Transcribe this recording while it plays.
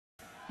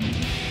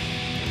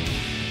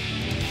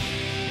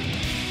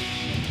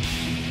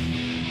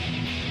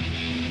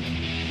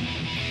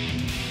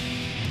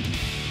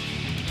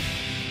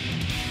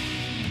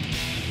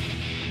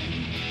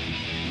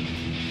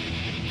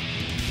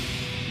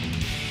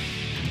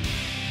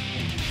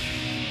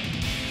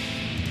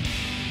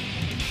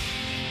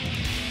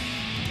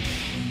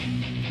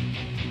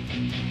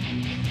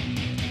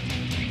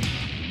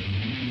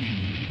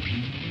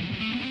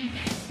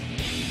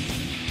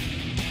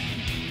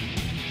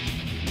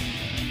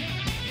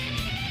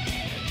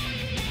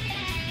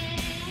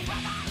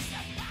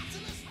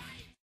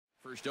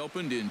First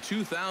opened in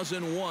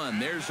 2001.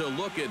 There's a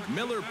look at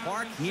Miller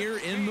Park here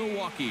in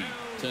Milwaukee.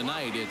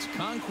 Tonight it's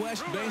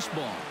Conquest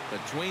baseball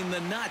between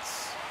the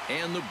Nuts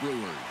and the Brewers.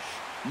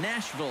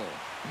 Nashville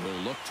will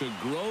look to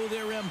grow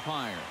their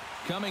empire.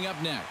 Coming up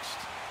next.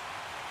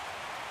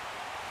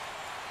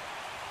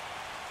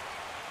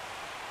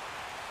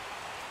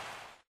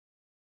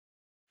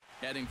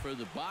 Heading for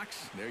the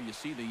box, there you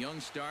see the young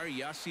star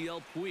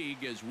Yasiel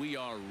Puig as we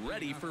are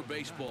ready for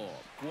baseball.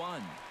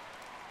 One.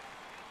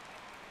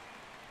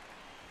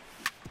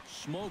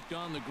 Smoked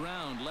on the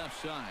ground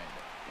left side.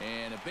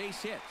 And a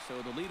base hit,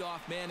 so the leadoff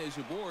man is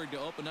aboard to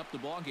open up the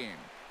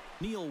ballgame.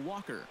 Neil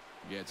Walker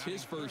gets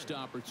his first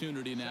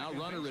opportunity now.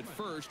 Runner at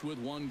first with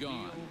one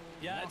gone.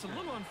 Yeah, it's a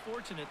little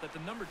unfortunate that the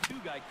number 2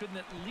 guy couldn't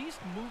at least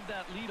move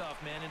that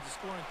leadoff man into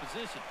scoring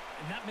position.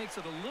 And that makes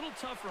it a little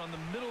tougher on the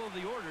middle of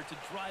the order to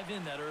drive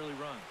in that early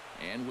run.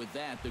 And with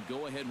that, the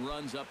go-ahead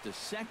runs up to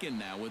second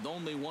now with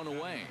only one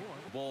away.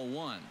 Ball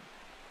 1.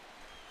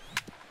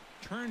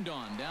 Turned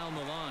on down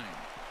the line.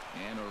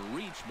 And a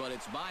reach, but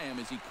it's by him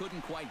as he couldn't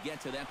quite get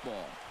to that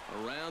ball.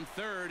 Around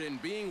third and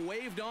being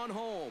waved on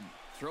home.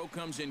 Throw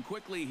comes in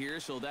quickly here,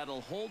 so that'll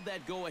hold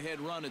that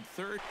go-ahead run at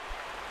third.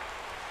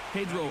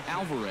 Pedro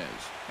Alvarez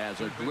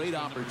has a great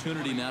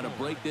opportunity now to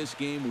break this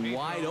game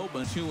wide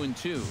open.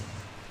 2-2.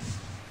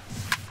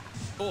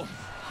 Oh,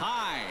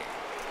 high,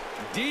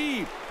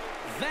 deep.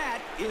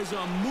 That is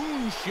a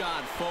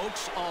moonshot,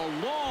 folks.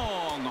 A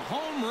long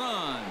home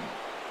run.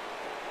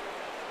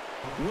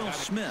 Will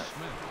Smith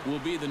will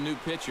be the new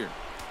pitcher.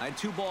 I had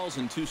 2 balls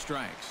and 2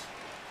 strikes.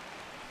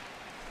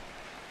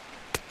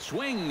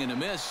 Swing and a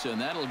miss,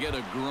 and that'll get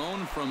a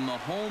groan from the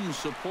home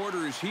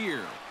supporters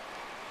here.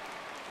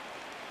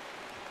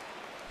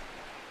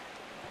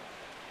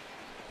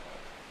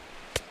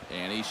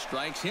 And he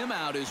strikes him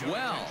out as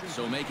well.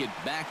 So make it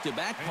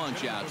back-to-back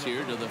punch-outs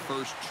here to the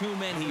first 2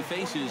 men he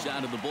faces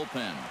out of the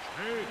bullpen.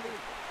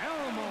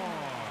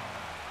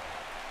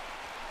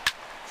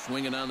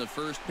 Swinging on the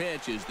first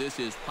pitch as this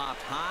is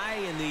popped high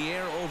in the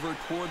air over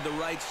toward the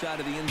right side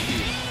of the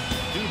infield.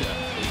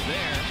 Duda is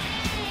there.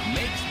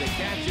 Makes the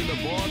catch, and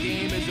the ball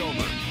game is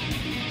over.